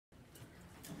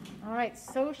All right,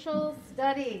 social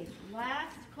studies.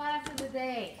 Last class of the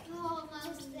day.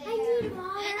 Almost there. I need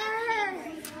water.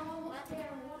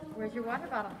 Where's your water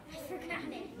bottle? I forgot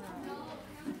it.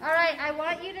 All right, I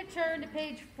want you to turn to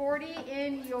page 40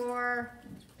 in your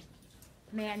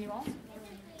manual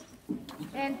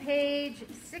and page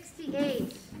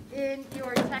 68 in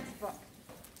your textbook.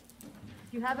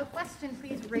 If you have a question,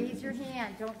 please raise your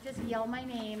hand. Don't just yell my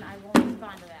name. I won't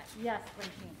respond to that. Yes,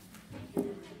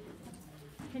 Francine.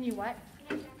 Can you what?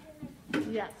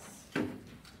 Yes.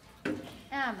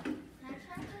 M.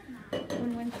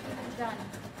 When she's done.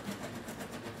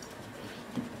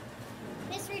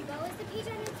 Miss Reed, what was the page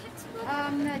on your textbook?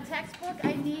 The textbook,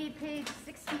 I need page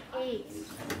 68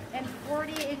 and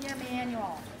 40 in your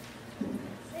manual.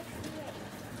 68.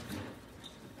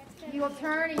 That's good. You will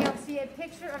turn and you'll see a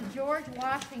picture of George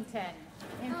Washington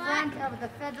in front of the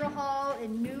Federal Hall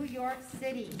in New York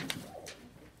City.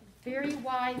 Very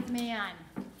wise man.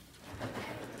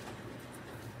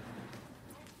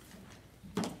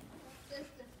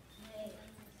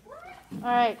 All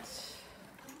right.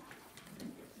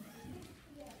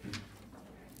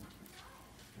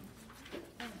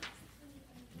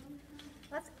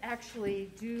 Let's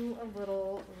actually do a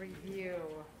little review.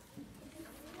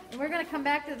 And we're going to come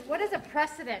back to what is a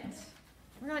precedent.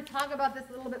 We're going to talk about this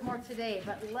a little bit more today,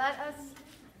 but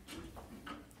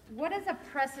what is a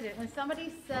precedent? When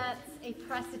somebody sets a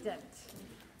precedent,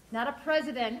 not a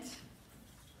president,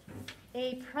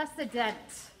 a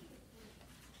precedent.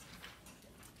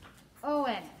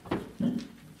 Owen.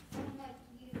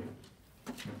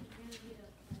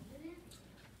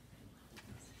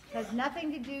 Has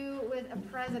nothing to do with a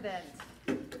president.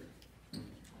 M.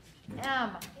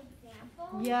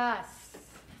 Example? Yes.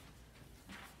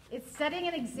 It's setting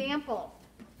an example.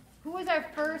 Who was our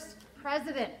first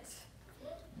president?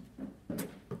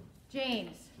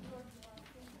 James.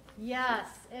 Yes.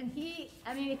 And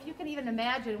if you can even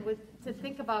imagine to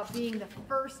think about being the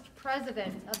first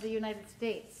president of the United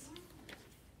States.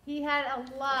 He had a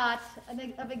lot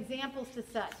of examples to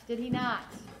set, did he not?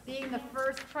 Being the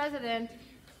first president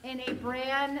in a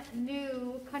brand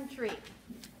new country.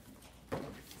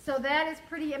 So that is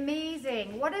pretty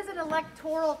amazing. What is an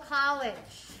electoral college?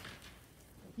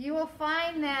 You will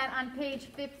find that on page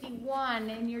 51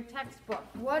 in your textbook.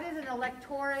 What is an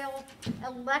electoral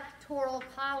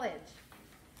college?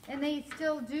 And they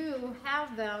still do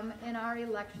have them in our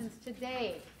elections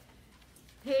today.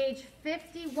 Page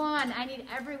 51, I need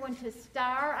everyone to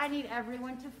star. I need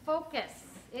everyone to focus.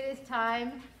 It is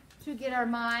time to get our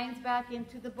minds back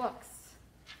into the books.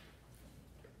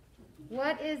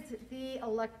 What is the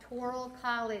Electoral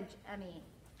College, Emmy?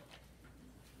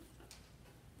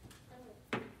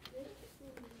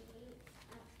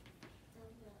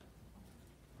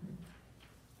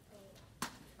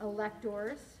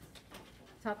 Electors.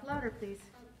 Talk louder, please.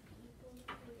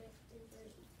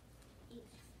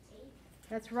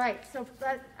 That's right. So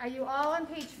are you all on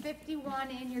page 51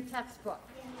 in your textbook?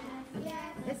 Yes.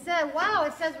 It said, wow,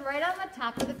 it says right on the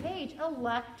top of the page,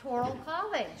 Electoral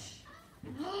College.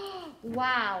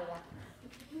 Wow.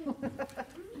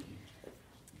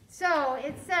 So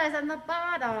it says on the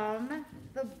bottom,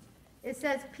 it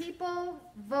says people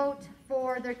vote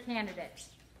for their candidate.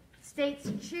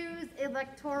 States choose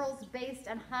electorals based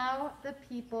on how the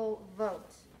people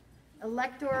vote.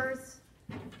 Electors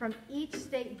from each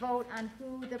state vote on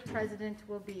who the president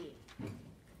will be.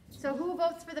 So who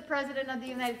votes for the president of the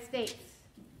United States?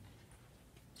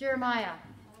 Jeremiah.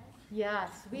 Yes,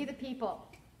 we the people.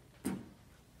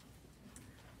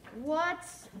 What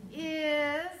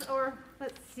is, or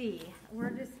let's see,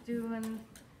 we're just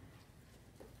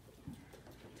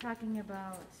talking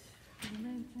about,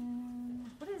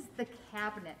 what is the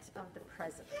cabinet of the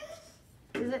president?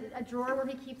 Is it a drawer where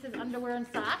he keeps his underwear and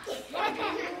socks?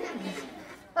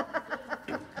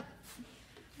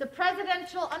 The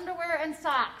presidential underwear and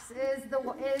socks is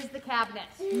the cabinet.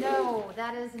 No,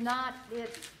 that is not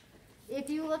it. If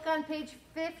you look on page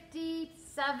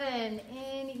 57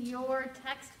 in your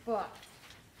textbook.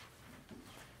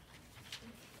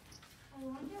 I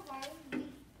wonder why we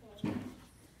say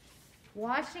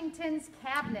Washington's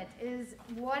cabinet is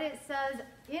what it says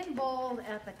in bold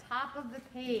at the top of the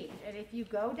page. And if you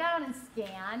go down and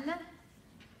scan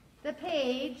the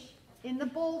page in the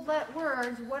bold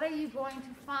words, what are you going to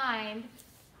find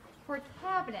for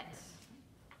cabinet?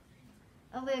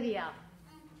 Olivia.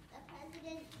 the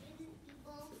president chooses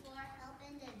people for help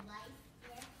and advice.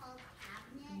 They're called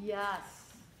cabinet. Yes.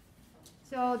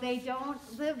 So they don't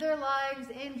live their lives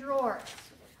in drawers.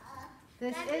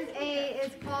 This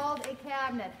is called a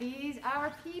cabinet. These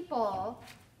are people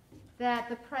that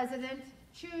the president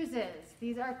chooses.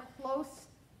 These are close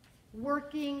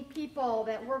working people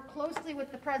that work closely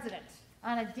with the president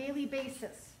on a daily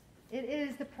basis. It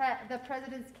is the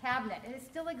president's cabinet, and it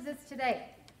still exists today.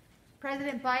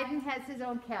 President Biden has his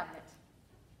own cabinet.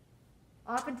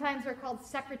 Oftentimes they're called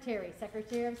secretary,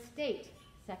 secretary of state,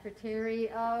 secretary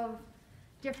of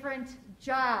different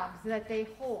jobs that they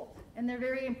hold. And they're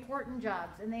very important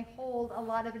jobs, and they hold a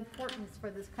lot of importance for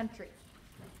this country.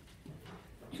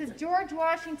 It says George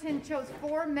Washington chose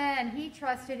 4 men he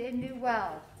trusted and knew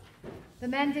well. The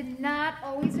men did not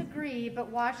always agree, but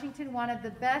Washington wanted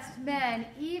the best men,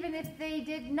 even if they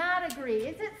did not agree.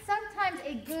 Is it sometimes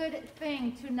a good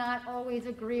thing to not always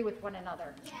agree with one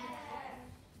another? Yes.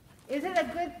 Is it a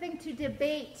good thing to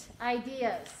debate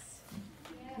ideas?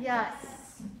 Yes.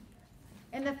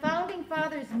 And the founding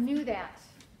fathers knew that.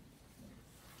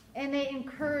 And they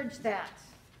encouraged that.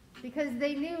 Because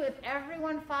they knew if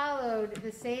everyone followed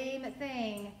the same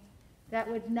thing, that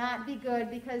would not be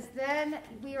good, because then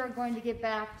we are going to get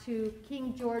back to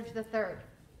King George III,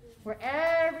 where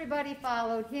everybody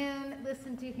followed him,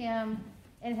 listened to him,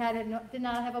 and did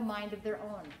not have a mind of their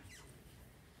own.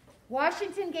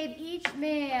 Washington gave each of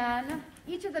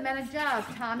the men a job.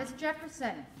 Thomas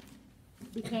Jefferson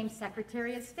became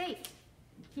Secretary of State.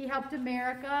 He helped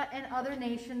America and other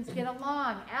nations get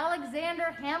along.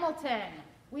 Alexander Hamilton,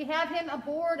 we have him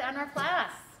aboard on our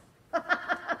class,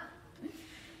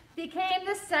 became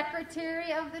the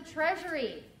Secretary of the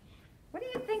Treasury. What do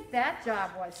you think that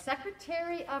job was?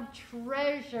 Secretary of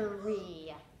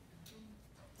Treasury.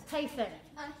 Tyson.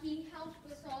 He helped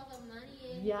with all the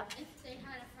money, and Yeah. if they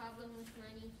had a problem with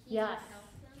money, he Yes. would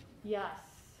help them. Yes.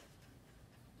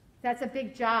 That's a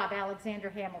big job, Alexander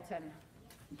Hamilton.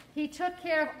 He took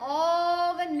care of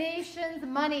all the nation's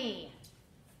money.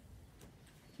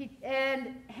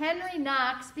 And Henry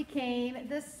Knox became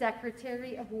the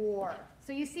Secretary of War.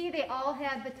 So you see, they all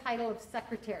had the title of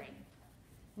secretary.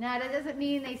 Now, that doesn't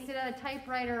mean they sit at a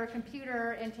typewriter or a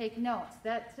computer and take notes.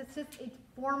 That's just a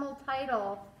formal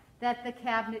title that the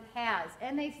cabinet has,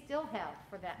 and they still have,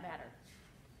 for that matter.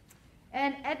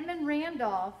 And Edmund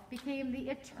Randolph became the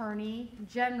Attorney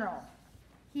General.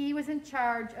 He was in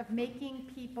charge of making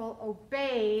people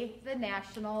obey the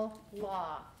national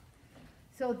law.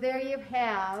 So there you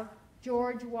have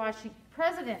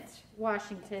President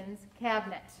Washington's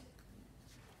cabinet.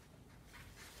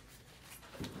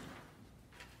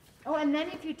 Oh, and then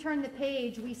if you turn the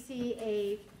page, we see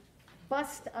a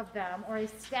bust of them, or a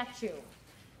statue.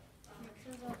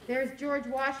 There's George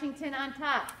Washington on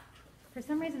top. For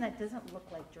some reason, that doesn't look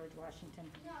like George Washington.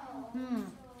 No.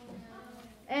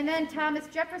 And then Thomas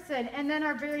Jefferson, and then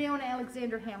our very own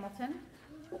Alexander Hamilton,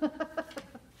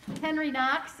 Henry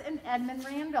Knox, and Edmund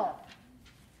Randolph.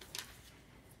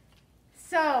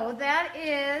 So that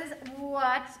is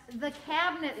what the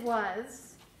cabinet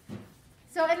was.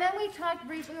 So, and then we talked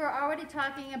briefly, we were already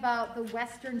talking about the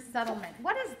Western settlement.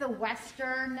 What is the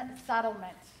Western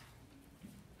settlement?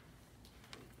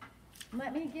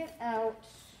 Let me get out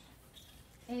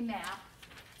a map.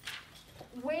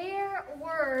 Where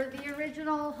were the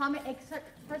original,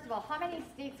 first of all, how many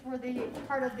states were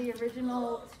part of the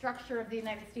original structure of the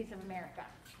United States of America?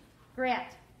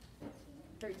 Grant.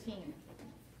 13.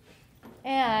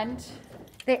 And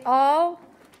they all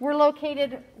were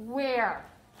located where?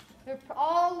 They're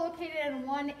all located in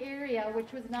one area,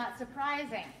 which was not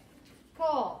surprising.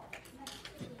 Cole.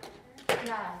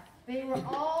 Yeah. They were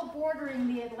all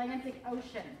bordering the Atlantic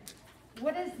Ocean.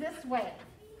 What is this way?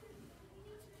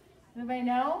 Anybody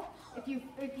know? If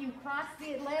you cross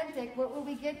the Atlantic, what will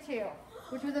we get to?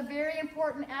 Which was a very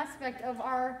important aspect of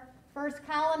our first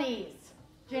colonies.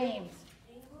 James.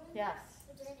 Yes.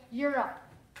 Europe.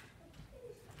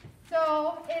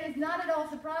 So it is not at all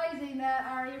surprising that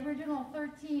our original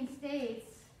 13 states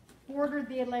bordered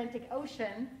the Atlantic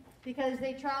Ocean, because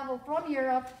they traveled from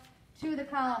Europe to the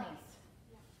colonies.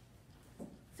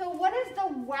 So what is the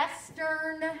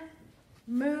Western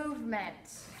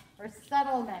movement or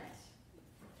settlement?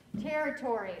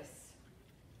 Territories.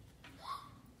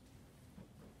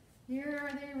 Here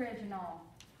are the original.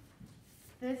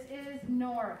 This is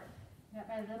north. Got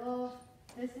my little,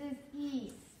 this is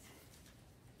east.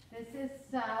 This is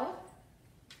south.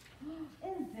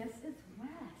 And this is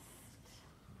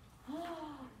west.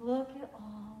 Look at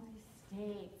all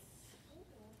these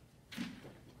states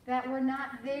that were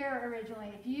not there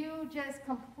originally. If you just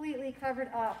completely covered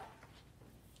up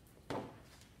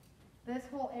this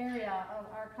whole area of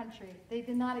our country, it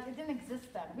didn't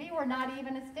exist then. We were not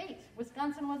even a state.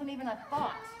 Wisconsin wasn't even a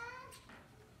thought.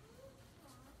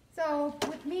 So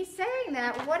with me saying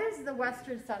that, what is the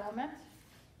Western settlement?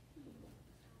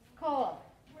 Cole.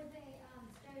 Where they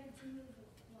started to move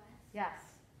west. Yes.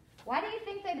 Why do you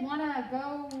think they'd want to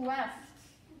go west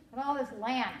with all this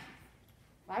land?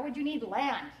 Why would you need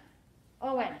land?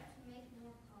 Owen? Make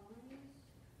more colonies?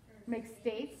 Make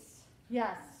states?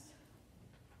 Yes.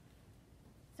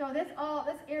 So this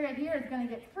area here is going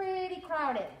to get pretty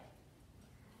crowded.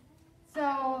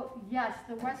 So yes,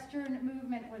 the Western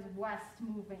movement was west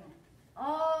moving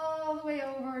all the way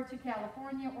over to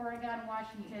California, Oregon,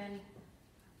 Washington,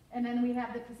 and then we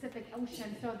have the Pacific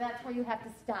Ocean, so that's where you have to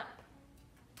stop.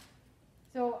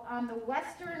 So on the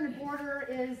western border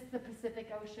is the Pacific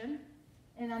Ocean,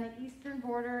 and on the eastern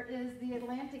border is the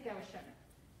Atlantic Ocean.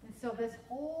 And so this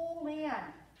whole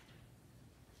land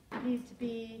needs to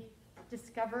be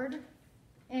discovered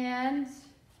and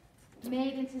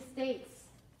made into states.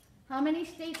 How many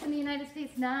states in the United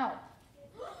States now?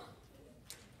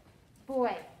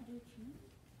 Boy.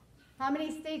 How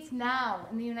many states now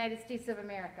in the United States of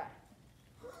America?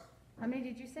 How many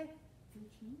did you say?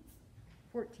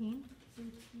 14?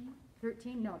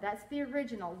 13? No, that's the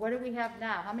original. What do we have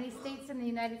now? How many states in the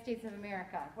United States of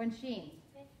America? Wensheen?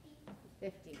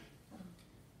 50.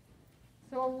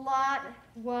 So a lot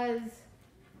was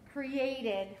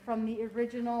created from the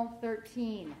original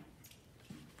 13.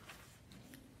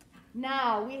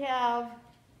 Now we have,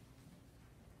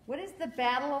 what is the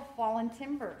Battle of Fallen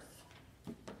Timbers?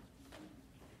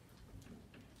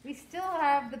 We still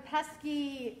have the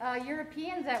pesky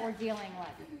Europeans that we're dealing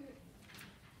with.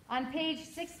 On page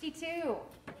 62.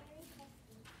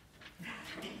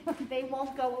 They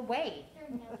won't go away.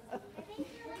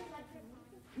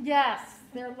 Yes,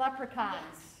 they're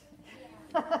leprechauns.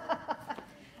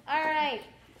 All right,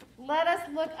 let us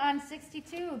look on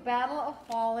 62, Battle of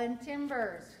Fallen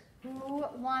Timbers. Who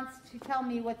wants to tell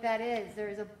me what that is?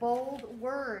 There's a bold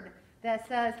word that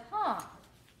says,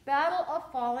 Battle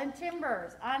of Fallen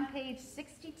Timbers on page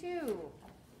 62.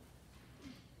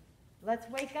 Let's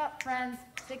wake up, friends.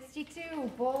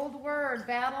 62, bold word,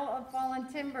 Battle of Fallen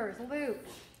Timbers. Luke,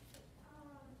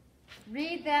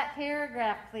 read that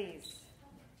paragraph, please.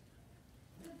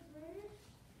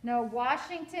 No,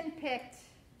 Washington picked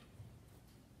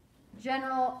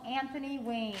General Anthony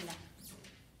Wayne.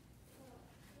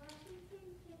 Washington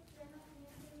picked General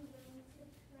Anthony Wayne to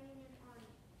train an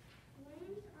army.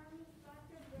 Wayne's army fought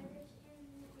the British and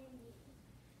the Indians.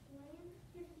 Wayne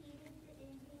defeated the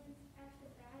Indians at the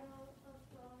Battle of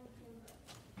Fallen Timbers.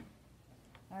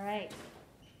 All right.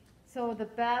 So the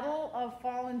Battle of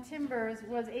Fallen Timbers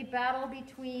was a battle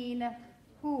between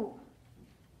who?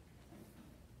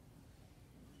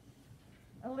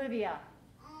 Olivia.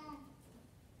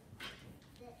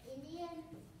 The Indians.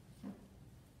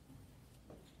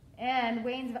 And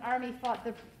Wayne's army fought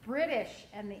the British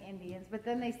and the Indians, but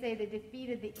then they say they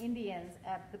defeated the Indians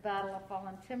at the Battle of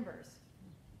Fallen Timbers.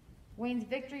 Wayne's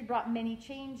victory brought many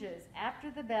changes. After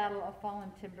the Battle of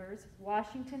Fallen Timbers,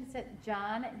 Washington sent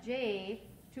John Jay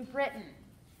to Britain.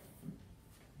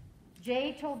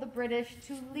 Jay told the British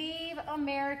to leave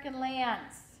American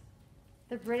lands.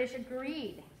 The British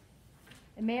agreed.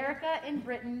 America and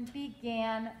Britain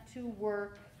began to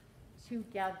work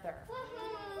together.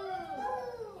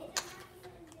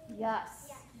 Yes.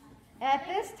 At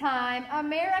this time,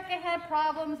 America had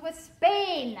problems with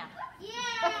Spain.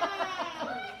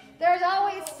 There's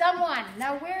always someone.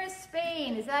 Now, where is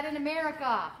Spain? Is that in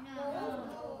America? No.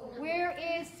 Where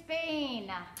is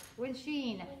Spain?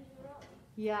 Wensheen.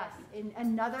 Yes, in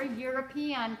another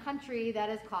European country that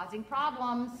is causing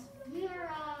problems.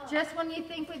 Europe. Just when you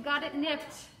think we've got it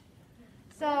nipped.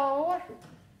 So,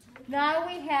 now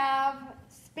we have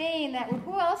Spain.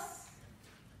 Who else?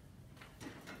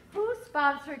 Who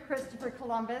sponsored Christopher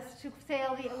Columbus to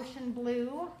sail the ocean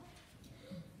blue?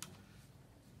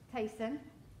 Tyson.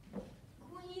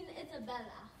 Queen Isabella.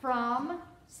 From?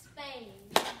 Spain.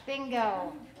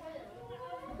 Bingo.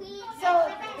 Queen So,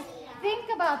 Isabella. think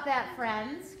about that,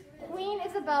 friends. Queen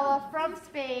Isabella from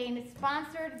Spain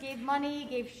sponsored, gave money,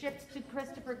 gave ships to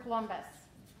Christopher Columbus.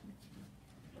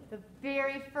 The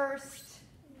very first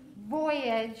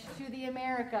voyage to the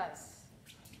Americas.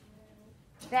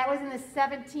 That was in the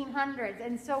 1700s.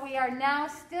 And so we are now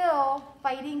still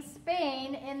fighting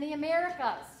Spain in the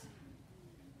Americas.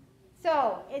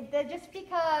 So, just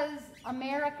because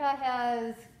America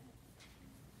has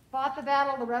fought the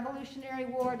battle of the Revolutionary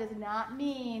War does not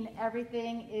mean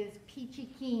everything is peachy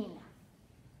keen.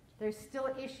 There's still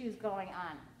issues going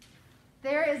on.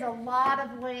 There is a lot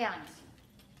of land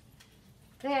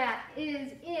that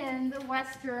is in the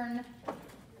western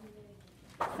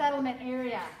settlement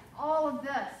area. All of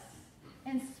this.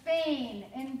 And Spain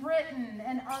and Britain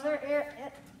and other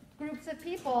groups of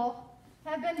people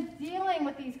have been dealing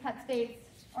with these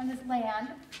states on this land,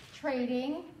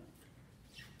 trading,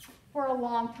 for a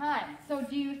long time. So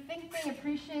do you think they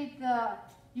appreciate the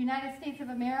United States of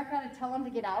America to tell them to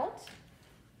get out?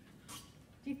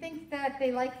 Do you think that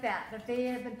they like that? That they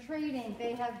have been trading,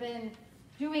 they have been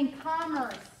doing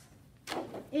commerce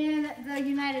in the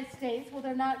United States? Well,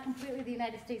 they're not completely the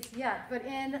United States yet, but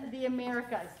in the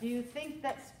Americas. Do you think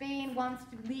that Spain wants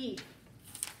to leave?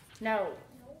 No.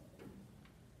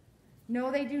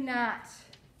 No, they do not.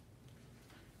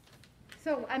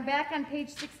 So I'm back on page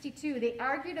 62. They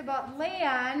argued about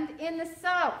land in the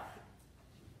south.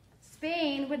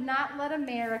 Spain would not let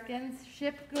Americans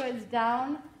ship goods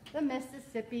down the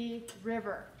Mississippi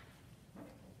River.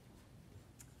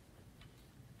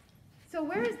 So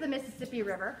where is the Mississippi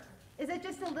River? Is it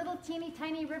just a little teeny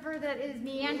tiny river that is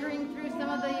meandering through some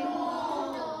of the...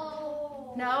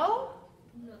 No. No?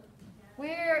 No.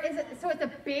 Where is it? So it's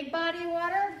a big body of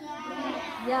water?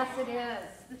 Yes. Yes, it is.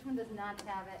 This one does not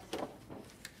have it.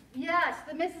 Yes,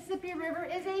 the Mississippi River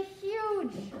is a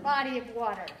huge body of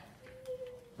water.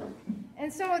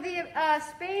 And so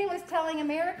Spain was telling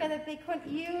America that they couldn't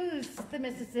use the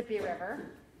Mississippi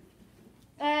River.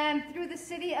 And through the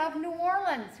city of New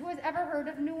Orleans. Who has ever heard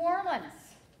of New Orleans?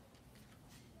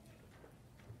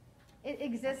 It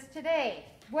exists today.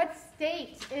 What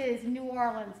state is New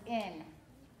Orleans in?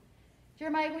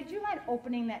 Jeremiah, would you mind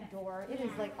opening that door? It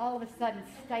is like all of a sudden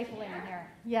stifling in here.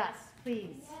 Yes,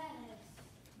 please.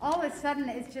 All of a sudden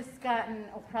it's just gotten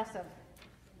oppressive.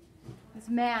 This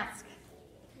mask.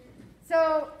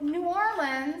 So New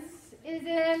Orleans is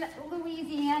in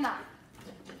Louisiana.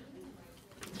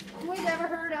 Who has ever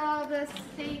heard of the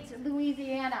state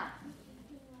Louisiana?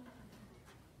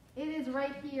 It is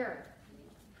right here.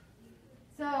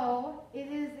 So it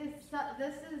is.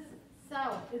 This is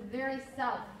south. It's very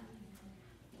south.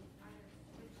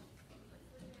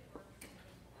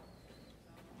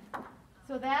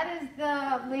 So that is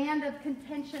the land of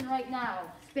contention right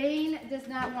now. Spain does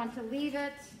not want to leave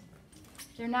it.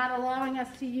 They're not allowing us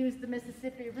to use the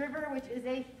Mississippi River, which is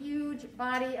a huge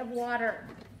body of water.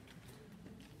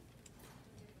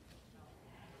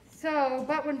 So,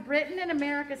 but when Britain and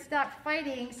America stopped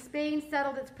fighting, Spain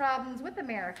settled its problems with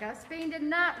America. Spain did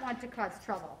not want to cause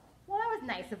trouble. Well, that was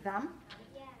nice of them.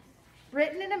 Yes.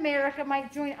 Britain and America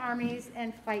might join armies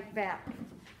and fight back.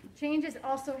 Changes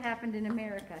also happened in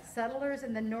America. Settlers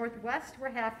in the Northwest were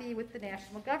happy with the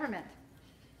national government.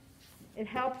 It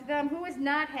helped them. Who was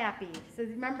not happy? So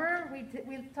remember,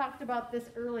 we talked about this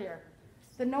earlier.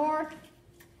 The Northwest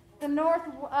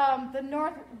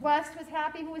was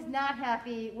happy. Who was not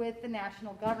happy with the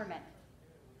national government?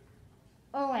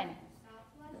 Owen.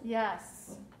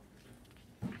 Yes.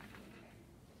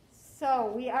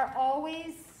 So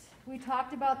we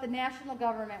talked about the national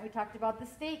government, we talked about the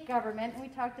state government, and we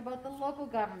talked about the local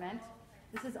government.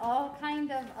 This is all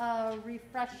kind of a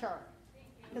refresher,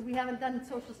 because we haven't done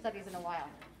social studies in a while.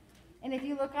 And if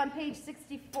you look on page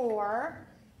 64,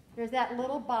 there's that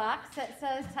little box that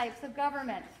says types of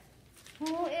government.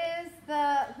 Who is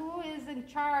in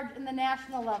charge in the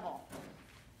national level?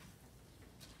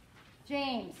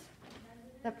 James,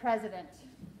 the president.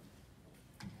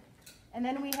 And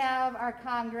then we have our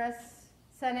Congress,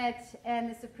 Senate, and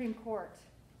the Supreme Court.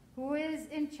 Who is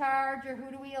in charge, or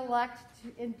who do we elect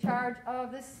in charge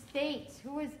of the state?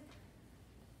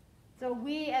 So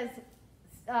we as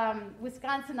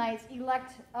Wisconsinites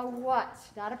elect a what?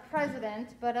 Not a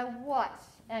president, but a what,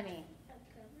 Emmy?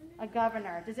 A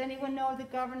governor. Does anyone know the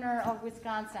governor of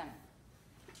Wisconsin?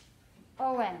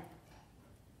 Owen.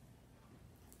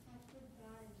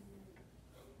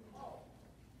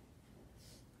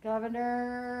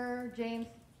 Governor James?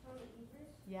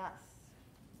 Yes.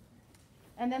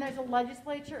 And then there's a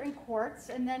legislature and courts,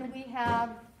 and then we have,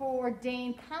 for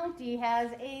Dane County,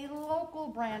 has a local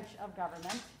branch of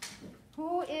government.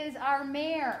 Who is our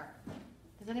mayor?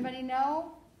 Does anybody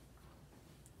know?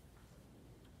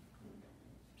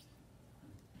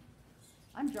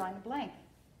 I'm drawing a blank.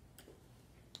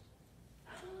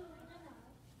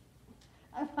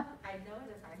 I'd know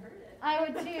it if I heard it. I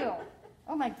would too.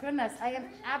 Oh my goodness, I am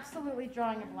absolutely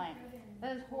drawing a blank.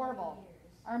 That is horrible.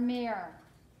 Our mayor.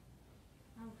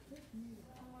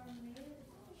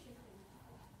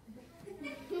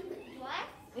 What?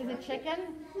 Is it chicken?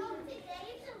 No,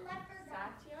 today's a leopard.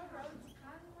 Satya Rhodes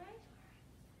Conway?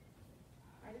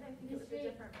 Why did I think it was a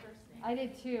different first name? I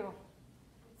did too.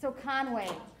 So Conway.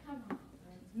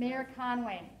 Mayor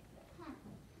Conway.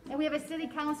 And we have a city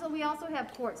council. We also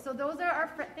have courts. So those are our,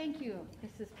 thank you.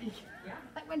 This is, Yeah.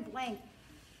 I went blank.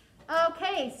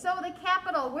 Okay, so the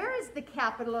capital. Where is the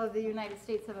capital of the United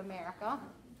States of America?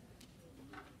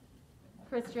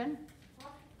 Christian?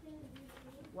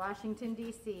 Washington,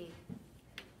 D.C.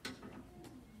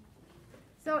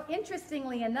 So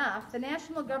interestingly enough, the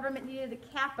national government needed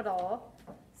a capital.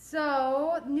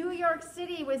 So New York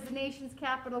City was the nation's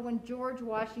capital when George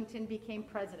Washington became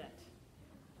president,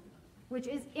 which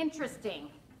is interesting.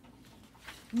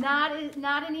 Not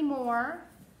anymore.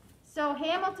 So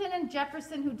Hamilton and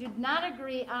Jefferson, who did not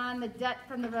agree on the debt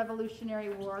from the Revolutionary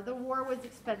War, the war was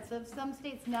expensive. Some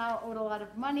states now owed a lot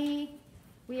of money.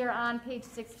 We are on page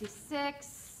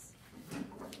 66.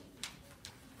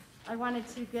 I wanted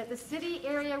to get, the city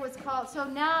area was called, so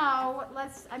now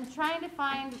I'm trying to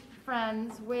find,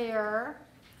 friends, where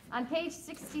on page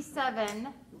 67,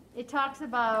 it talks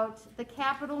about the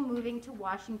capital moving to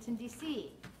Washington,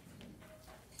 D.C.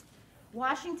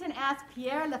 Washington asked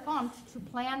Pierre L'Enfant to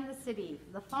plan the city.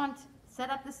 L'Enfant set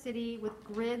up the city with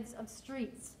grids of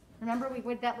streets. Remember we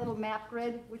did that little map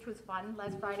grid, which was fun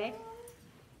last Friday?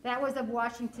 That was of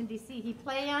Washington, D.C. He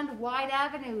planned wide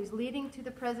avenues leading to the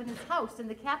president's house in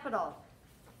the Capitol.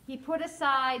 He put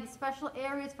aside special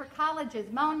areas for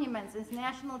colleges, monuments, and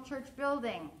National Church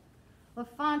building.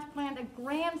 L'Enfant planned a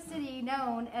grand city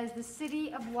known as the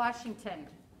City of Washington.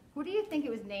 Who do you think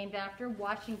it was named after?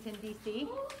 Washington, D.C.?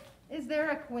 Is there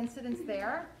a coincidence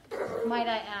there, might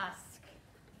I ask?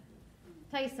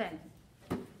 Tyson.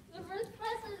 The first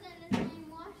president is named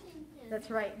Washington.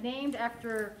 That's right, named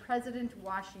after President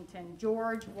Washington,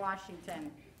 George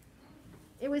Washington.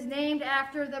 It was named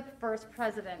after the first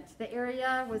president. The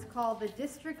area was called the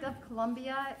District of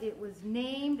Columbia. It was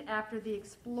named after the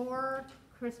explorer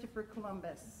Christopher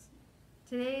Columbus.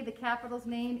 Today, the capital's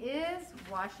name is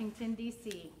Washington,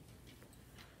 D.C.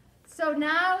 So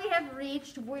now we have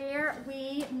reached where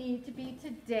we need to be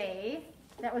today.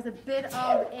 That was a bit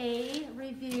of a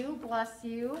review, bless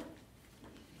you.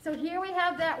 So here we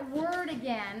have that word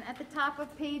again at the top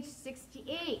of page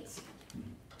 68.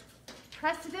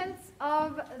 Precedence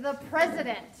of the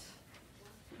president.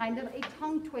 Kind of a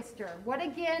tongue twister. What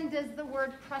again does the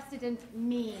word precedent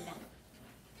mean?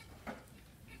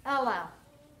 Ella,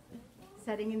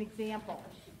 setting an example.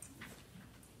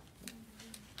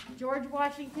 George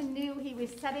Washington knew he was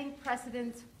setting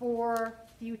precedents for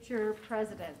future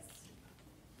presidents.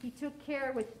 He took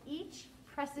care with each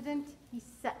precedent he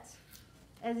set.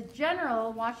 As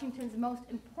general, Washington's most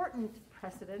important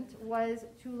precedent was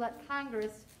to let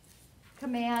Congress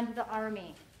command the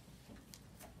army.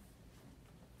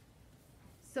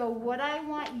 So what I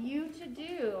want you to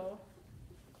do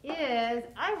is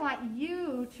I want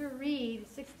you to read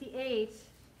 68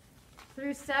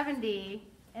 through 70,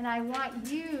 and I want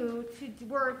you to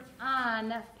work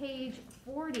on page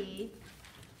 40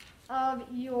 of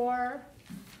your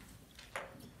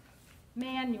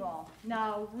manual.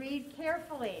 Now read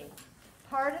carefully.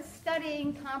 Part of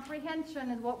studying comprehension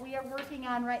is what we are working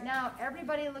on right now.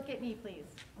 Everybody look at me, please.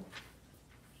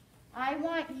 I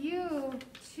want you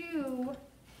to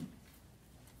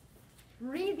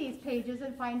read these pages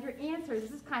and find your answers.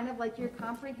 This is kind of like your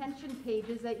comprehension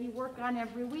pages that you work on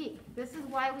every week. This is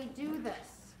why we do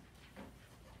this.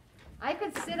 I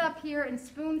could sit up here and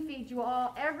spoon feed you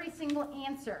all every single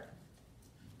answer.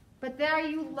 But are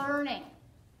you learning?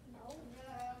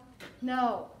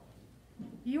 No.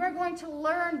 You are going to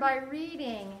learn by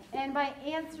reading and by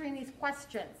answering these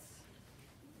questions.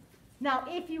 Now,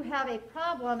 if you have a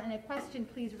problem and a question,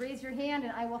 please raise your hand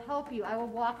and I will help you. I will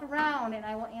walk around and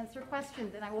I will answer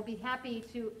questions, and I will be happy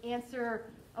to answer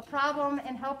a problem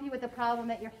and help you with the problem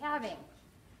that you're having.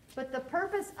 But the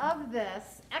purpose of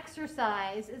this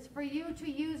exercise is for you to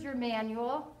use your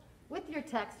manual with your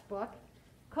textbook,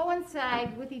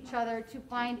 coincide with each other to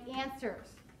find answers.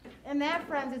 And that,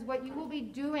 friends, is what you will be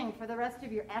doing for the rest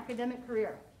of your academic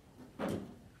career.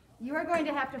 You are going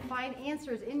to have to find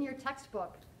answers in your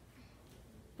textbook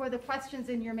for the questions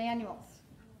in your manuals.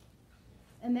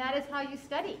 And that is how you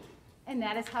study, and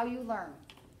that is how you learn.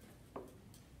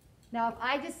 Now, if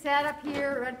I just sat up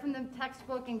here, read from the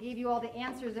textbook, and gave you all the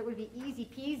answers, it would be easy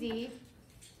peasy.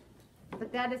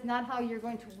 But that is not how you're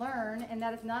going to learn, and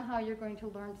that is not how you're going to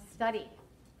learn to study.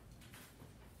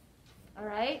 All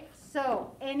right?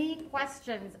 So, any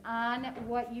questions on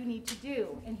what you need to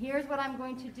do? And here's what I'm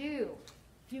going to do.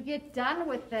 If you get done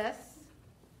with this,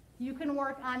 you can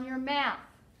work on your math.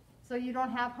 So you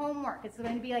don't have homework. It's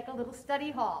going to be like a little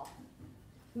study hall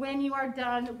when you are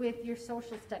done with your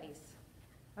social studies.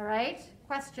 All right?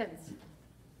 Questions?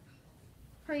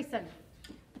 Creason.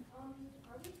 Are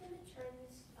we going to turn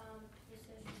this, the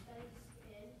social studies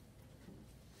in?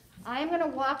 I'm going to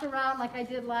walk around like I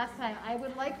did last time. I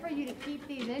would like for you to keep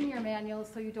these in your manuals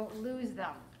so you don't lose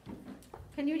them.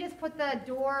 Can you just put the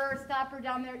door stopper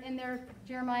down there in there,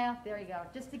 Jeremiah? There you go.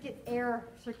 Just to get air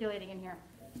circulating in here.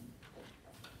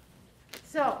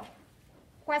 So,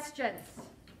 questions,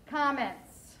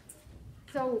 comments.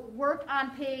 So work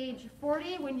on page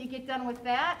 40. When you get done with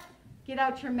that, get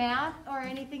out your math or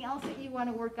anything else that you want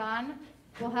to work on.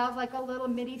 We'll have like a little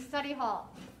mini study hall.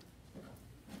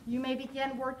 You may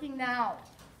begin working now.